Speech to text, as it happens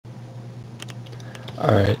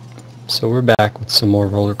Alright, so we're back with some more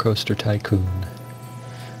Rollercoaster Tycoon.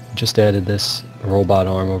 We just added this robot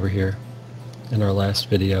arm over here in our last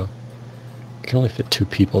video. It can only fit 2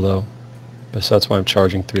 people though, so that's why I'm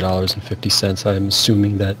charging $3.50. I'm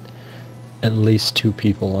assuming that at least 2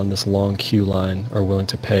 people on this long queue line are willing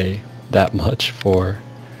to pay that much for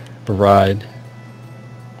a ride.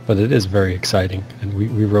 But it is very exciting, and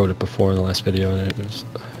we rode it before in the last video, and it was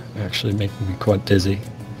actually making me quite dizzy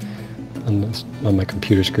on my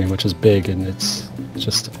computer screen, which is big, and it's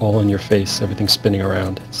just all in your face, everything's spinning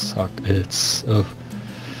around. It's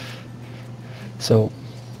so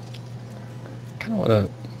kind of want to.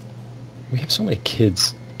 We have so many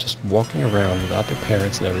kids just walking around without their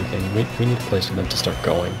parents and everything. We need a place for them to start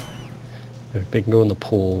going. They can go in the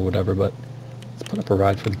pool or whatever, but let's put up a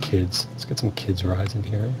ride for the kids. Let's get some kids rides in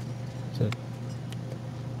here. Is it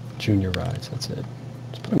junior rides? That's it.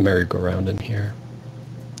 Let's put a merry-go-round in here.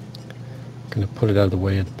 Gonna put it out of the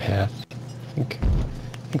way of the path. I think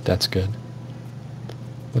that's good.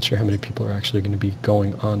 Not sure how many people are actually going to be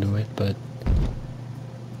going onto it, but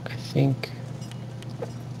I think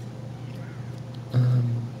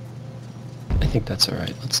that's all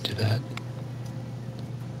right. Let's do that.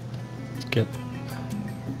 Let's get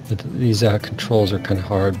these controls are kind of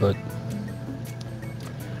hard, but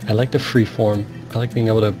I like the free form. I like being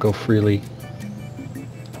able to go freely,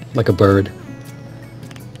 like a bird.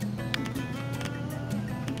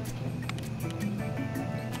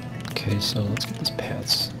 Okay, so let's get this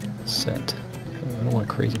paths set. I don't want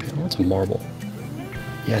a crazy path. I want some marble.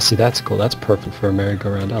 Yeah, see, that's cool. That's perfect for a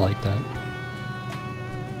merry-go-round. I like that.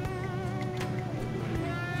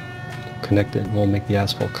 Connect it and we'll make the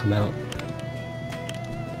asphalt come out.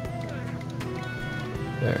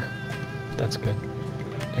 There. That's good.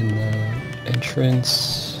 And the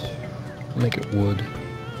entrance, I'll make it wood.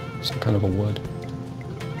 Some kind of a wood.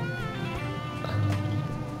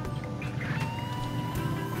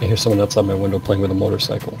 I hear someone outside my window playing with a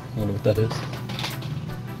motorcycle. I wonder what that is.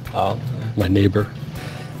 My neighbor.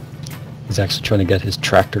 He's actually trying to get his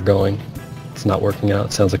tractor going. It's not working out.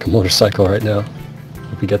 It sounds like a motorcycle right now.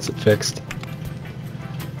 Hope he gets it fixed.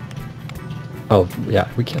 Oh, yeah,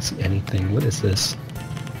 we can't see anything. What is this?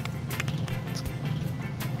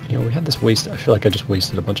 You know, we had this waste. I feel like I just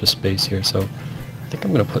wasted a bunch of space here, so I think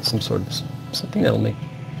I'm going to put some sort of something that'll make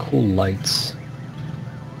cool lights.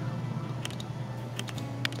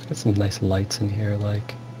 Get some nice lights in here,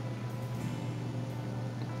 like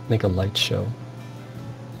make a light show.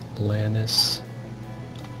 Lannis.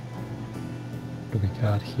 What do we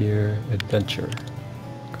got here? Adventure.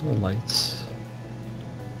 Color lights.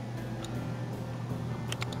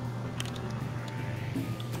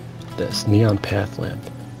 This neon path lamp.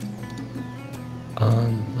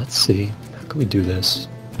 Let's see. How can we do this?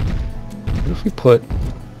 What if we put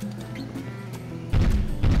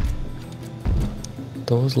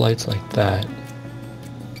those lights like that,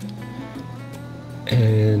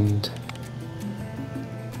 and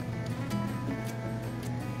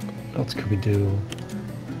what else could we do?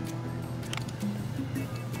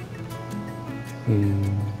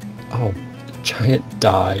 Oh, giant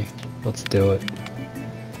die. Let's do it.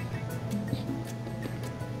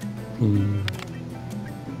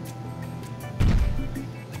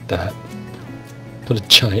 Like that. Put a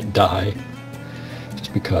giant die,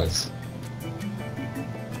 just because.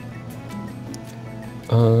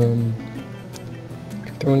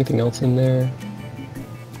 Throw anything else in there?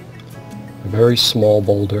 A very small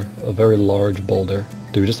boulder, a very large boulder.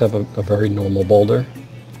 Do we just have a very normal boulder?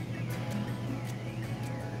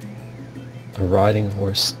 A riding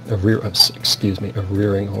horse, a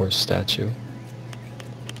rearing horse statue.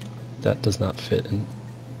 That does not fit in.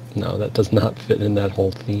 No, that does not fit in that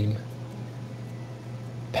whole theme.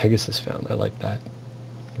 Pegasus found. I like that.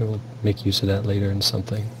 We'll make use of that later in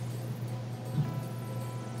something.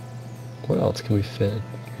 What else can we fit?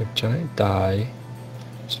 We have giant die.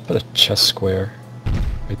 Just put a chess square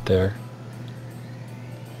right there.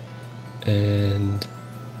 And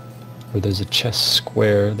where there's a chess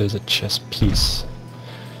square, there's a chess piece.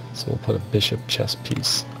 So we'll put a bishop chess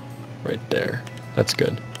piece right there. That's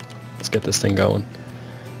good. Let's get this thing going.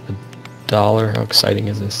 $1. How exciting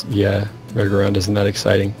is this? Yeah, merry-go-round isn't that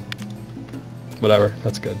exciting. Whatever,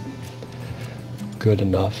 that's good. Good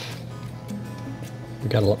enough. We're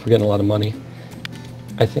getting a lot of money.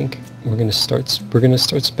 I think we're gonna start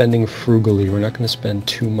spending frugally. We're not gonna spend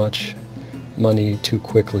too much money too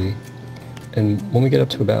quickly. And when we get up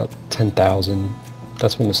to about 10,000,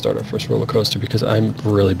 that's when we'll start our first roller coaster, because I'm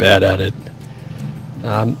really bad at it.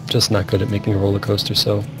 I'm just not good at making a roller coaster,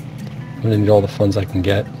 so I'm gonna need all the funds I can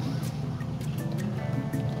get.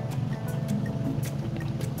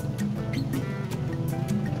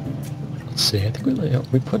 Let's see, I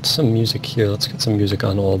think we put some music here. Let's get some music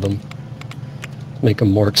on all of them. Make them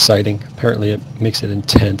more exciting. Apparently it makes it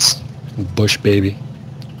intense. Bush baby.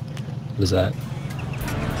 What is that?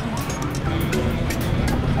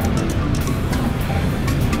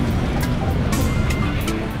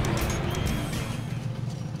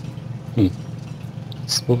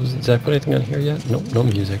 What was, did I put anything on here yet? Nope, no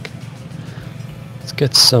music. Let's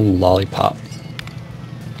get some lollipop.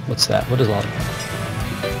 What's that? What is lollipop?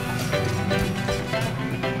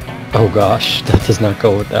 Oh gosh, that does not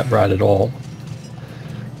go with that ride at all.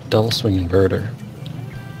 Double swing inverter.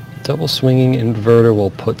 Double swinging inverter will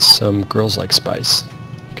put some Girls Like Spice,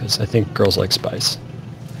 because I think girls like spice.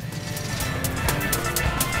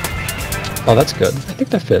 Oh, that's good. I think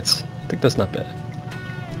that fits. I think that's not bad.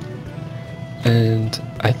 And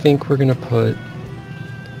I think we're gonna put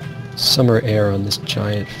summer air on this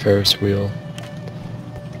giant Ferris wheel.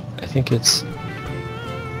 I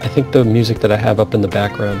think the music that I have up in the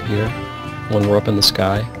background here, when we're up in the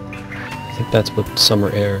sky, I think that's what summer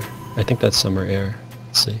air. I think that's summer air.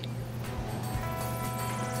 Let's see.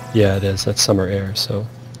 Yeah, it is. That's summer air. So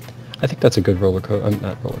I think that's a good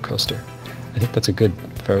not roller coaster. I think that's a good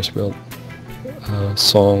Ferris wheel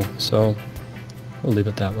song. So we'll leave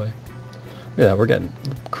it that way. Yeah, we're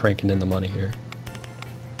cranking in the money here.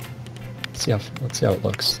 Let's see how it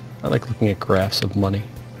looks. I like looking at graphs of money.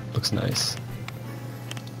 Looks nice.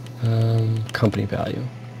 Company value.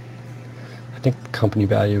 I think company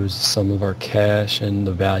value is the sum of our cash and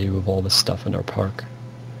the value of all the stuff in our park.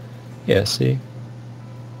 Yeah, see?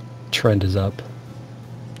 Trend is up.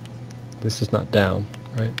 This is not down,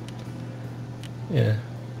 right? Yeah,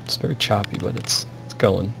 it's very choppy, but it's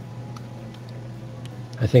going.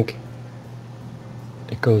 I think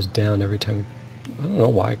it goes down every time. I don't know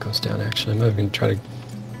why it goes down, actually. I'm not even going to try to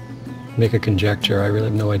make a conjecture. I really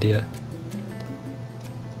have no idea.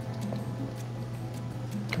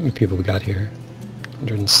 How many people we got here?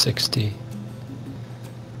 160. Is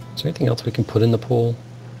there anything else we can put in the pool?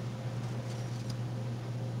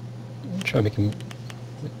 I'm try to make him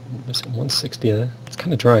 160. It's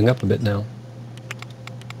kind of drying up a bit now.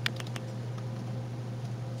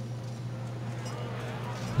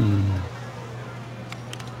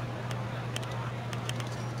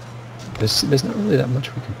 There's not really that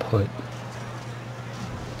much we can put.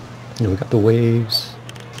 You know, we got the waves.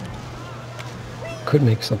 Could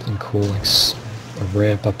make something cool, like a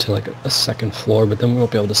ramp up to like a second floor, but then we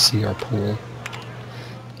won't be able to see our pool.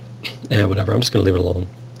 Yeah, whatever. I'm just gonna leave it alone.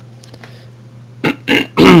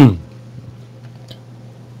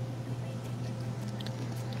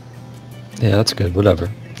 Yeah, that's good. Whatever.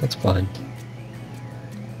 That's fine.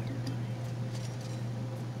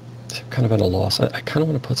 Kind of at a loss. I kind of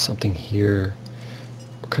want to put something here.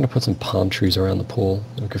 Kind of put some palm trees around the pool.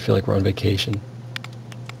 We could feel like we're on vacation.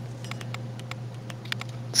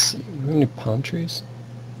 Let's see. Do we have any palm trees?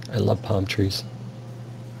 I love palm trees.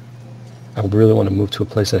 I really want to move to a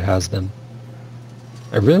place that has them.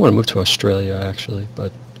 I really want to move to Australia, actually,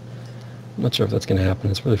 but I'm not sure if that's going to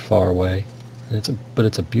happen. It's really far away, and but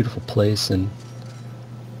it's a beautiful place, and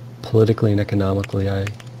politically and economically, I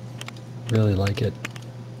really like it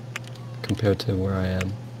compared to where I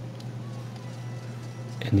am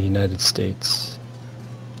in the United States.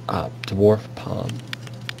 Dwarf palm.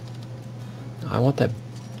 I want that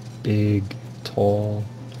big, tall,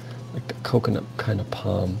 like the coconut kind of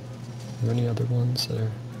palm. Are there any other ones that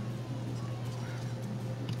are...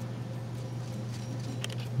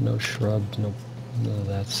 No shrubs, none of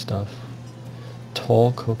that stuff.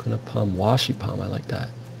 Tall coconut palm, washi palm, I like that.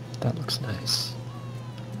 That looks nice.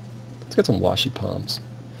 Let's get some washi palms.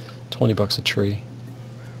 $20 a tree.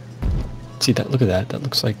 See that? Look at that. That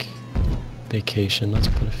looks like vacation. Let's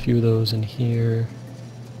put a few of those in here.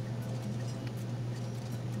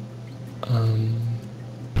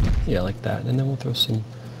 Yeah, like that. And then we'll throw some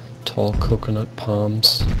tall coconut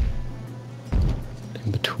palms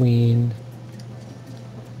in between.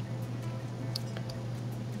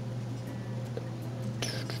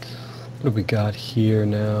 What do we got here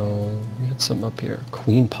now? We got some up here.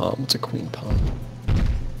 Queen palm. What's a queen palm?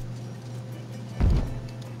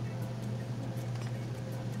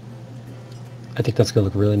 I think that's going to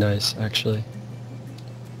look really nice, actually.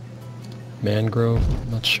 Mangrove,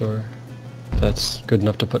 I'm not sure if that's good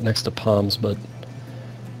enough to put next to palms, but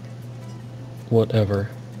whatever.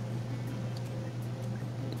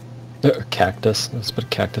 Cactus. Let's put a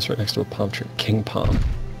cactus right next to a palm tree. King palm.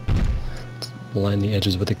 Let's line the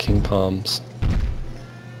edges with the king palms.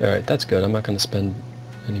 Alright, that's good. I'm not going to spend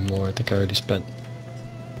any more. I think I already spent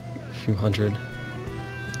a few hundred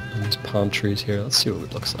on these palm trees here. Let's see what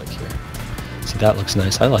it looks like here. See, that looks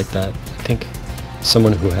nice. I like that. I think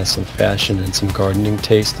someone who has some fashion and some gardening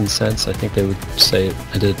taste and sense, I think they would say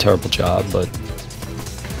I did a terrible job, but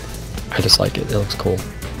I just like it. It looks cool.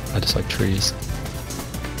 I just like trees.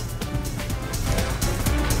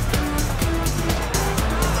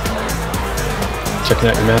 Checking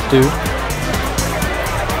out your map, dude?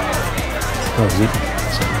 Oh, he's eating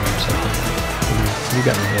something. What do you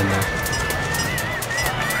got in your hand there?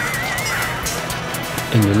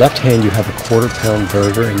 In your left hand you have a quarter-pound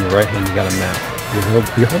burger, in your right hand you got a map.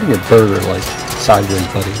 You're holding your burger like sideways,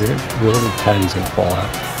 buddy. Your little patty's gonna fall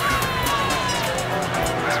out.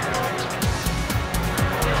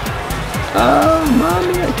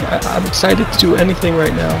 Mommy, I'm excited to do anything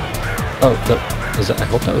right now. Oh, I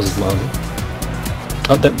hope that was his mommy.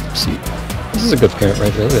 Oh, see, this is a good parent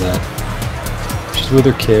right there. Look at that. She's with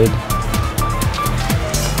her kid.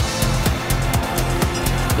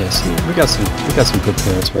 Yeah, see, we got some good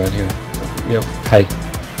parents around here. You know, hey,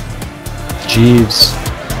 Jeeves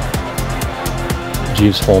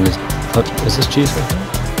Holm is this Jeeves right here?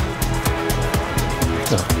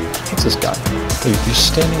 No, what's this guy? Hey, you're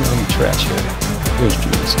standing on the trash here. Here's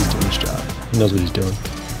Jeeves. He's doing his job. He knows what he's doing.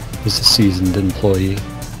 He's a seasoned employee.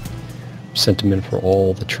 Sent him in for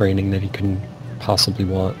all the training that he can possibly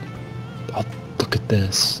want. Oh, look at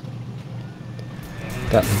this.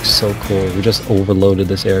 That looks so cool. We just overloaded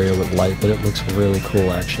this area with light, but it looks really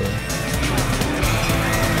cool actually.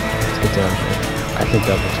 Let's get down here. I think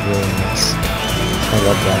that looks really nice. I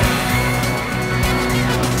love that.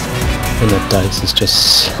 And that dice is just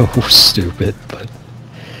so stupid, but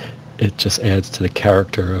it just adds to the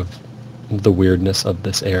character of the weirdness of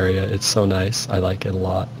this area. It's so nice. I like it a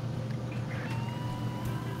lot.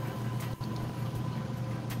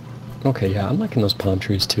 Okay, yeah, I'm liking those palm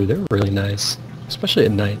trees too. They're really nice. Especially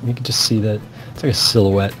at night. You can just see that. It's like a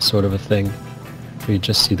silhouette sort of a thing. Where you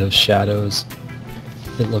just see those shadows.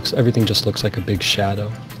 Everything just looks like a big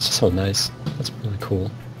shadow. It's so nice. That's really cool.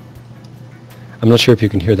 I'm not sure if you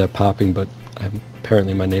can hear that popping, but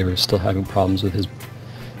apparently my neighbor is still having problems with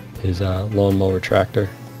his lawnmower tractor.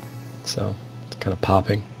 So, it's kind of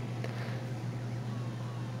popping.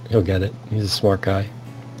 He'll get it. He's a smart guy.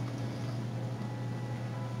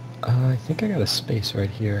 I think I got a space right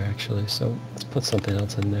here actually, so let's put something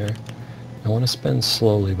else in there. I want to spend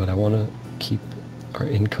slowly, but I want to keep our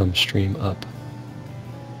income stream up.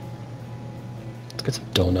 Let's get some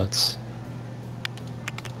donuts.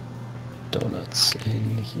 Donuts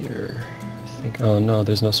in here. I think, oh no,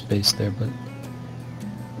 there's no space there, but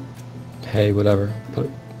hey, whatever. Put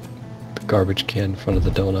the garbage can in front of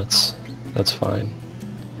the donuts. That's fine.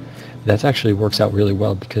 That actually works out really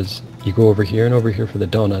well because you go over here and over here for the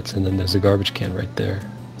donuts, and then there's a garbage can right there.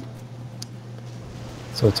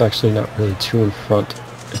 So it's actually not really too in front.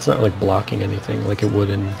 It's not like blocking anything like it would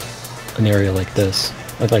in an area like this.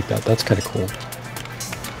 I like that. That's kind of cool.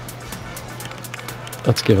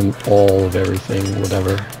 Let's give them all of everything,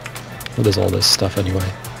 whatever. What is all this stuff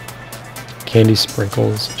anyway? Candy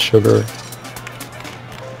sprinkles, sugar.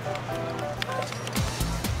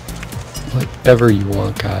 Whatever you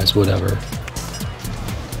want, guys, whatever.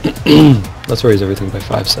 Let's raise everything by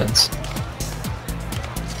 5 cents.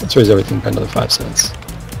 Let's raise everything by another 5 cents.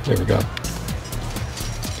 There we go.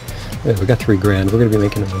 Yeah, we got 3 grand. We're going to be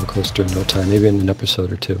making a roller coaster in no time, maybe in an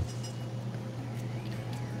episode or 2.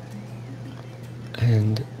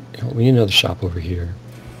 And you know, we need another shop over here.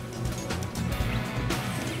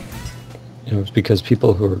 You know, it's because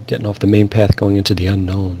people who are getting off the main path going into the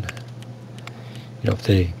unknown, you know, if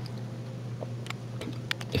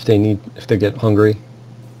they get hungry,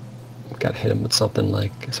 we gotta hit them with something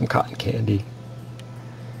like some cotton candy.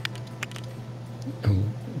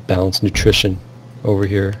 Balanced nutrition over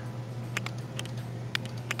here.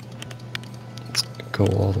 Let's go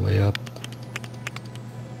all the way up.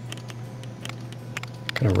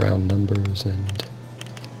 Kind of round numbers and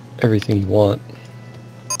everything you want.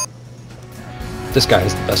 This guy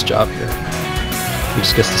has the best job here. He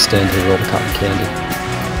just gets to stand here and roll the cotton candy.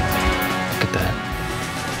 Look at that.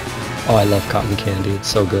 Oh, I love cotton candy. It's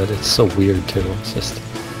so good. It's so weird too. It's just,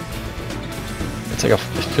 it's like it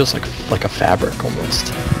feels like a fabric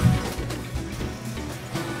almost.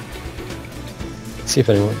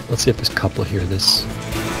 Let's see if this couple here, this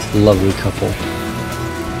lovely couple,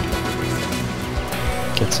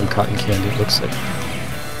 get some cotton candy. It looks like.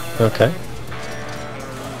 Okay.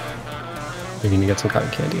 You're gonna get some cotton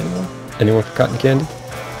candy, anyone? Anyone for cotton candy? I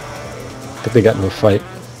think they got into a fight.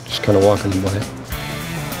 Just kind of walking by.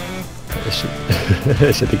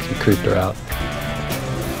 I should think we creeped her out.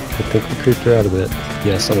 I think we creeped her out a bit.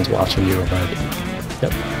 Yeah, someone's watching you about it.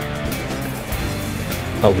 Yep.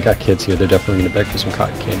 Oh, we got kids here. They're definitely going to beg for some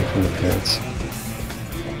cotton candy from their parents.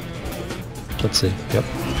 Let's see. Yep.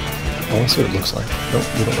 I want to see what it looks like. Nope,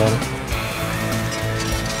 you don't want it.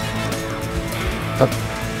 Oh.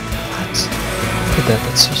 What? Look at that.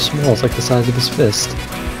 That's so small. It's like the size of his fist.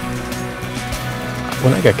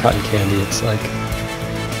 When I get cotton candy, it's like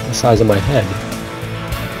the size of my head.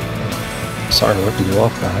 Sorry I'm ripping you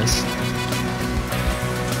off, guys.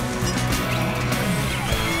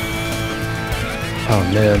 Oh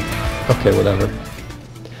man. Okay, whatever.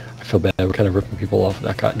 I feel bad. We're kind of ripping people off with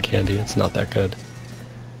that cotton candy. It's not that good.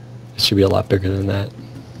 It should be a lot bigger than that.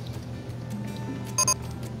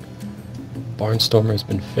 Barnstormer has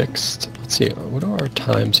been fixed. Let's see. What are our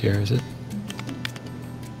times here? Is it?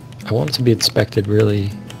 I want it to be inspected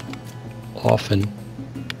really often.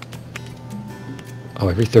 Oh,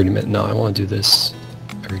 every 30 minutes. No, I want to do this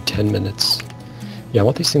every 10 minutes. Yeah, I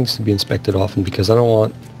want these things to be inspected often because I don't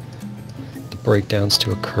want the breakdowns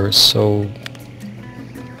to occur so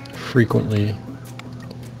frequently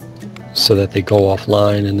so that they go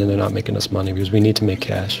offline and then they're not making us money, because we need to make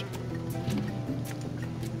cash.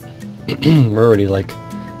 We're already like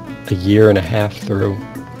a year and a half through.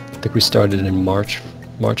 I think we started in March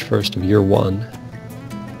 1st of year 1.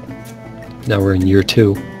 Now we're in year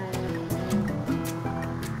 2.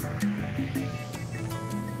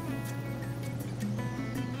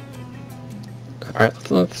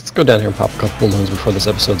 Alright, let's go down here and pop a couple balloons before this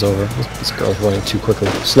episode's over. This girl's running too quickly.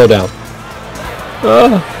 Slow down.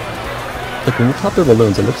 Ah! Look, when you pop their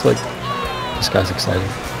balloons, it looks like this guy's excited.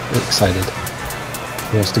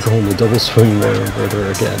 He wants to go in the double swing motor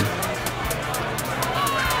inverter again.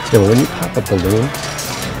 Yeah, but when you pop a balloon,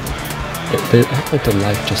 they act like their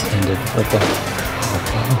life just ended. Like that.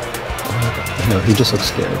 Oh, no, he just looks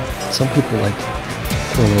scared. Some people like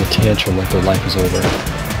throw a little tantrum like their life is over.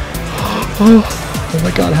 Oh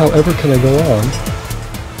my god, however can I go on?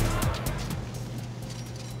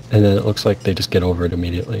 And then it looks like they just get over it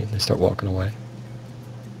immediately. They start walking away.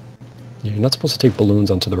 Yeah, you're not supposed to take balloons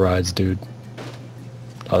onto the rides, dude.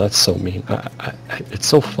 Oh, that's so mean. It's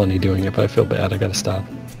so funny doing it, but I feel bad. I gotta stop.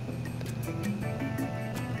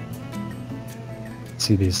 Let's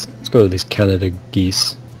see these. Let's go to these Canada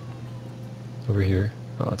geese over here.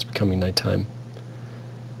 Oh, it's becoming nighttime.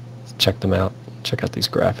 Let's check them out. Check out these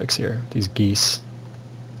graphics here. These geese.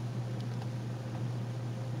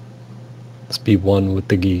 Let's be one with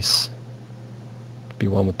the geese. Be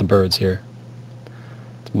one with the birds here.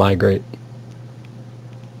 Let's migrate.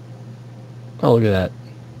 Oh, look at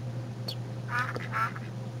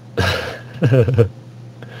that.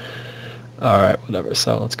 Alright, whatever.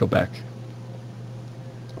 So let's go back.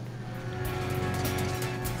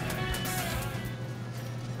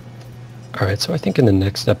 Alright, so I think in the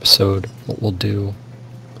next episode what we'll do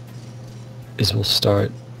is we'll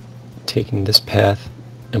start taking this path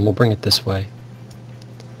and we'll bring it this way.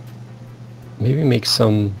 Maybe make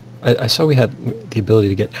some... I saw we had the ability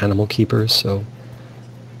to get animal keepers, so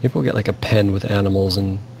maybe we'll get like a pen with animals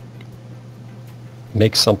and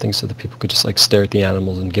make something so that people could just like stare at the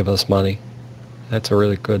animals and give us money. That's a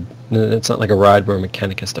really good... It's not like a ride where a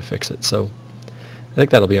mechanic has to fix it, so I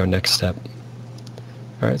think that'll be our next step.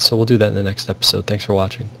 Alright, so we'll do that in the next episode. Thanks for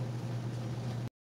watching.